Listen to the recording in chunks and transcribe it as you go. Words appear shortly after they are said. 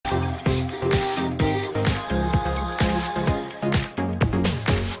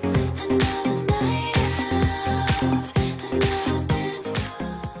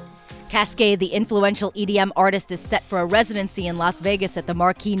Kaskade, the influential EDM artist, is set for a residency in Las Vegas at the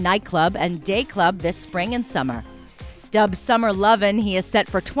Marquee nightclub and day club this spring and summer. Dubbed Summer Lovin, he is set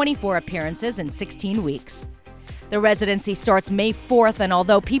for 24 appearances in 16 weeks. The residency starts May 4th, and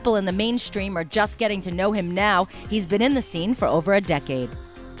although people in the mainstream are just getting to know him now, he's been in the scene for over a decade.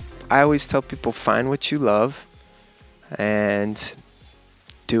 I always tell people, find what you love and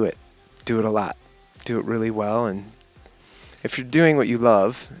do it. Do it a lot. Do it really well, and if you're doing what you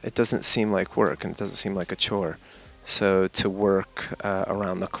love, it doesn't seem like work and it doesn't seem like a chore. So to work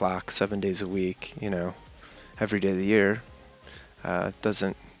around the clock, 7 days a week, every day of the year,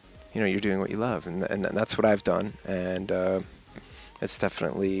 doesn't, you're doing what you love, and that's what I've done, and it's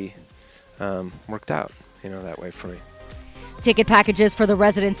definitely worked out, that way for me. Ticket packages for the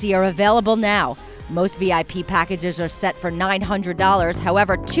residency are available now. Most VIP packages are set for $900.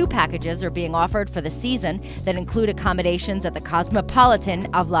 However, 2 packages are being offered for the season that include accommodations at the Cosmopolitan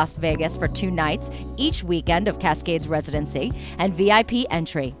of Las Vegas for 2 nights each weekend of Kaskade's residency and VIP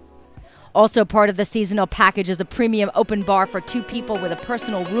entry. Also part of the seasonal package is a premium open bar for 2 people with a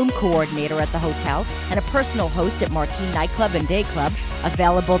personal room coordinator at the hotel and a personal host at Marquee Nightclub and Day Club,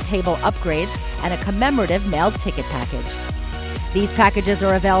 available table upgrades, and a commemorative mailed ticket package. These packages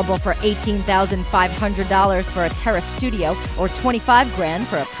are available for $18,500 for a terrace studio or $25,000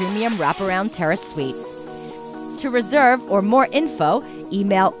 for a premium wraparound terrace suite. To reserve or more info,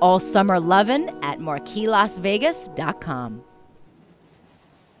 email allsummerlovin@marqueelasvegas.com.